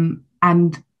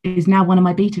 and is now one of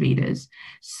my beta readers.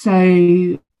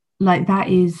 So like, that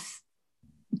is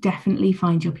definitely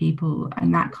find your people,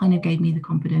 and that kind of gave me the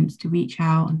confidence to reach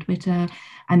out on Twitter,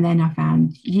 and then I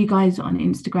found you guys on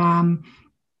Instagram,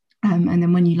 and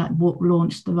then when you like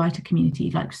launched the writer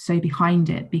community, like, so behind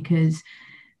it, because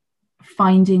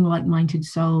finding like-minded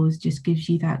souls just gives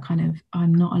you that kind of,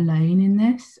 I'm not alone in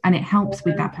this, and it helps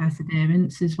with that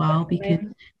perseverance as well, because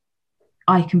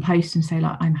I can post and say,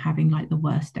 like, I'm having like the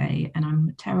worst day and I'm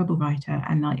a terrible writer,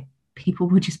 and like people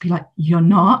will just be like, you're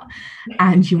not,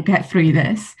 and you'll get through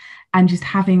this. And just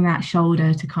having that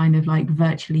shoulder to kind of like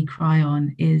virtually cry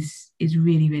on is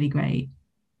really, really great.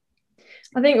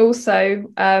 I think also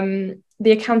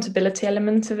the accountability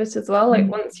element of it as well. Like,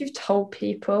 once you've told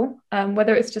people,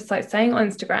 whether it's just like saying on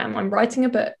Instagram, I'm writing a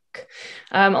book.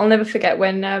 I'll never forget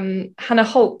when Hannah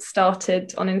Holt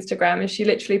started on Instagram, and she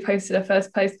literally posted her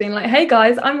first post being like, hey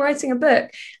guys, I'm writing a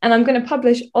book and I'm going to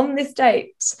publish on this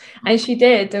date. And she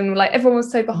did, and like everyone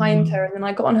was so behind her. And then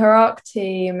I got on her ARC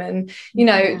team, and you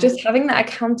know, just having that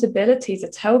accountability to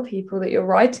tell people that you're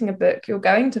writing a book, you're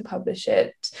going to publish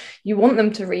it, you want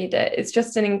them to read it. It's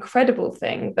just an incredible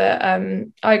thing. But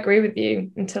I agree with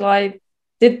you. Until I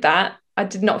did that, I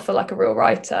did not feel like a real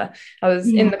writer. I was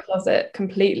in the closet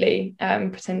completely,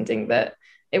 pretending that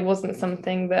it wasn't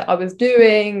something that I was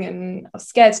doing, and I was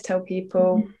scared to tell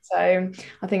people. So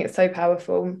I think it's so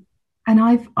powerful. And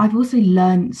I've also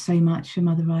learned so much from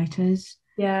other writers.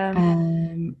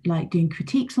 Like doing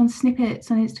critiques on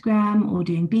snippets on Instagram, or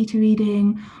doing beta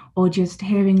reading, or just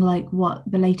hearing like what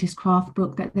the latest craft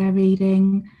book that they're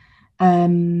reading.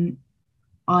 I've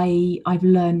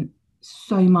learned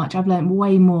so much. I've learned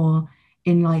way more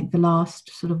in like the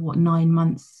last sort of 9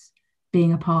 months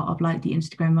being a part of like the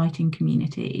Instagram writing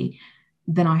community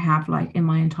than I have like in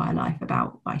my entire life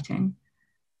about writing.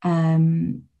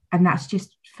 And that's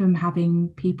just from having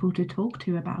people to talk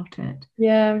to about it.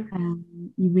 You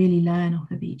really learn off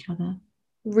of each other.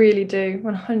 Really do,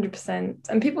 100%.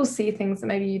 And people see things that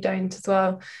maybe you don't as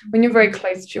well. When you're very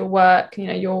close to your work, you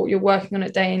know, you're working on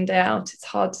it day in, day out, it's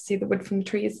hard to see the wood from the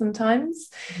trees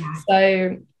sometimes.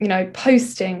 So, you know,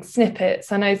 posting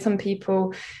snippets, I know some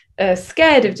people are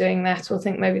scared of doing that, or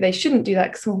think maybe they shouldn't do that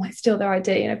because someone might steal their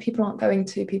idea. You know, people aren't going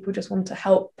to, people just want to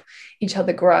help each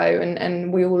other grow,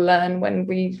 and we all learn when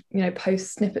we, you know,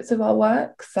 post snippets of our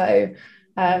work. So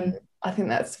I think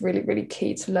that's really, really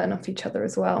key to learn off each other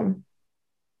as well.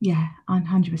 Yeah,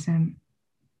 100%.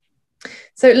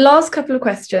 So last couple of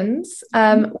questions.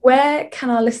 Where can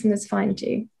our listeners find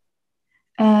you?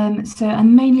 So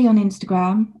I'm mainly on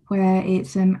Instagram, where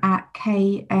it's at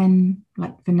KN,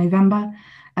 like for November,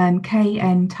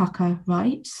 KN Tucker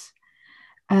Writes.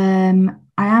 I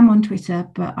am on Twitter,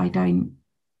 but I don't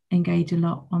engage a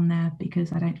lot on there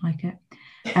because I don't like it.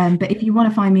 But if you want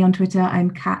to find me on Twitter,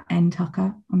 I'm Kat N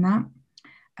Tucker on that.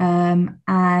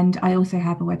 And I also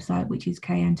have a website, which is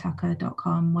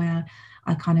kntucker.com, where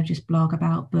I kind of just blog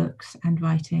about books and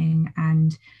writing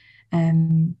and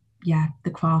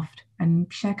the craft,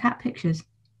 and share cat pictures.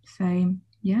 So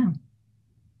yeah,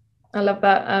 I love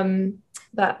that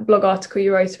that blog article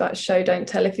you wrote about show don't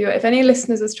tell. If any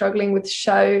listeners are struggling with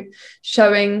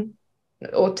showing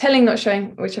or telling, not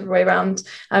showing, whichever way around,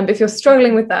 but if you're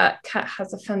struggling with that, Kat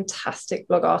has a fantastic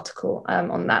blog article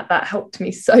on that helped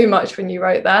me so much when you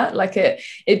wrote that. Like it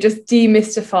just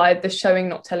demystified the showing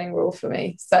not telling rule for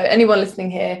me. So anyone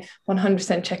listening here,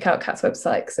 100% check out Kat's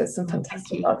website, because there's some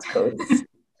fantastic articles.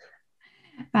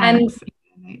 Thanks.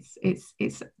 And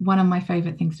it's one of my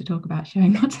favorite things to talk about,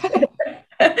 showing not telling.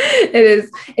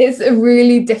 It's a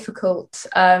really difficult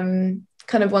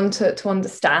kind of one to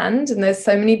understand, and there's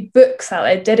so many books out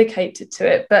there dedicated to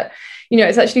it, but you know,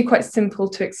 it's actually quite simple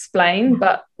to explain,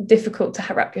 but difficult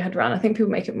to wrap your head around. I think people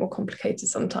make it more complicated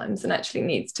sometimes than actually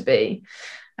needs to be.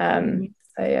 So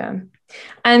yeah.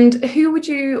 And who would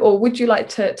you like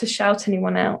to shout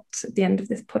anyone out at the end of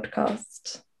this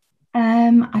podcast?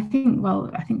 I think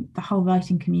the whole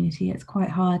writing community, it's quite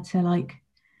hard to like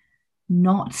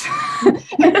not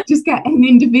just get an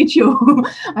individual.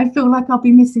 I feel like I'll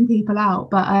be missing people out,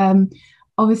 but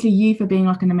obviously you for being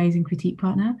like an amazing critique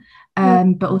partner,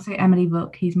 but also Emily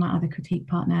Rook, who's my other critique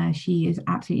partner. She is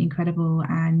absolutely incredible,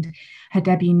 and her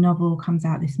debut novel comes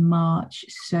out this March.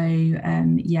 So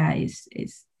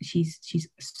she's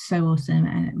so awesome,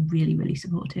 and a really, really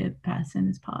supportive person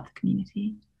as part of the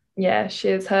community. Yeah, she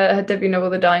is. Her debut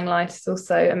novel, The Dying Light, is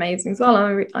also amazing as well.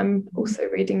 I'm also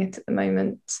reading it at the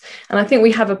moment. And I think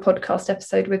we have a podcast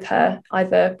episode with her,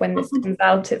 either when this comes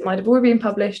out, it might have already been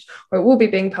published, or it will be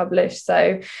being published.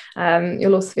 So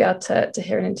you'll also be able to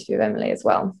hear an interview of Emily as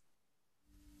well.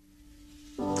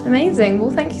 Amazing. Well,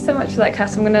 thank you so much for that,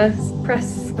 Kat. I'm going to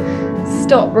press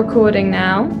stop recording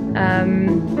now.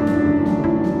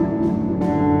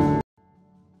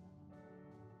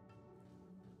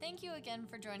 Thank you again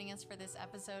for joining us for this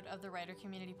episode of the Writer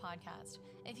Community Podcast.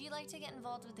 If you'd like to get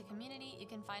involved with the community, you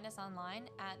can find us online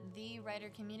at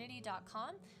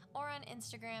thewritercommunity.com or on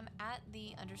Instagram at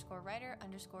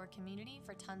 _writer_community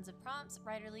for tons of prompts,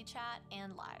 writerly chat,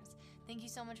 and lives. Thank you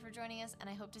so much for joining us, and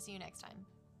I hope to see you next time.